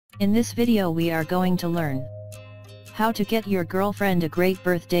In this video we are going to learn how to get your girlfriend a great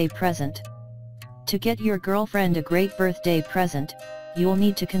birthday present. To get your girlfriend a great birthday present, you'll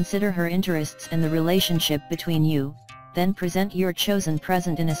need to consider her interests and the relationship between you, then present your chosen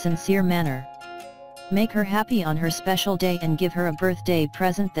present in a sincere manner. Make her happy on her special day and give her a birthday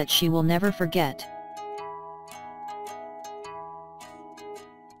present that she will never forget.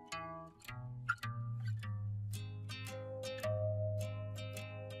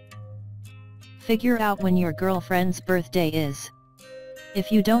 Figure out when your girlfriend's birthday is.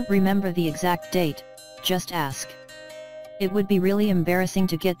 If you don't remember the exact date, just ask. It would be really embarrassing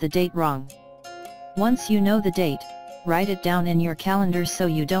to get the date wrong. Once you know the date, write it down in your calendar so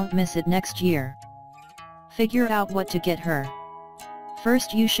you don't miss it next year. Figure out what to get her.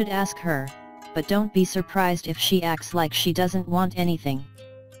 First you should ask her, but don't be surprised if she acts like she doesn't want anything.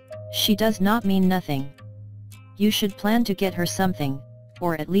 She does not mean nothing. You should plan to get her something,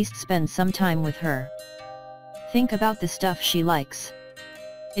 or at least spend some time with her. Think about the stuff she likes.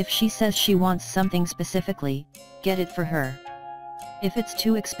 If she says she wants something specifically, get it for her. If it's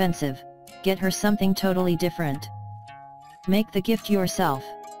too expensive, get her something totally different. Make the gift yourself.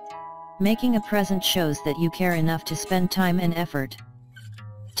 Making a present shows that you care enough to spend time and effort.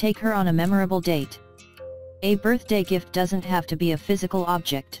 Take her on a memorable date. A birthday gift doesn't have to be a physical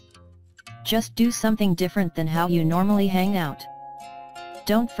object. Just do something different than how you normally hang out.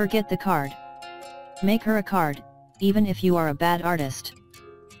 Don't forget the card. Make her a card, even if you are a bad artist.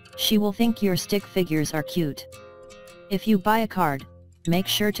 She will think your stick figures are cute. If you buy a card, make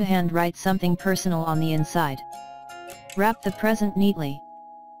sure to handwrite something personal on the inside. Wrap the present neatly.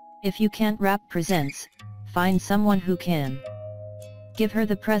 If you can't wrap presents, find someone who can. Give her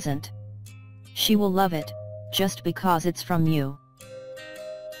the present. She will love it, just because it's from you.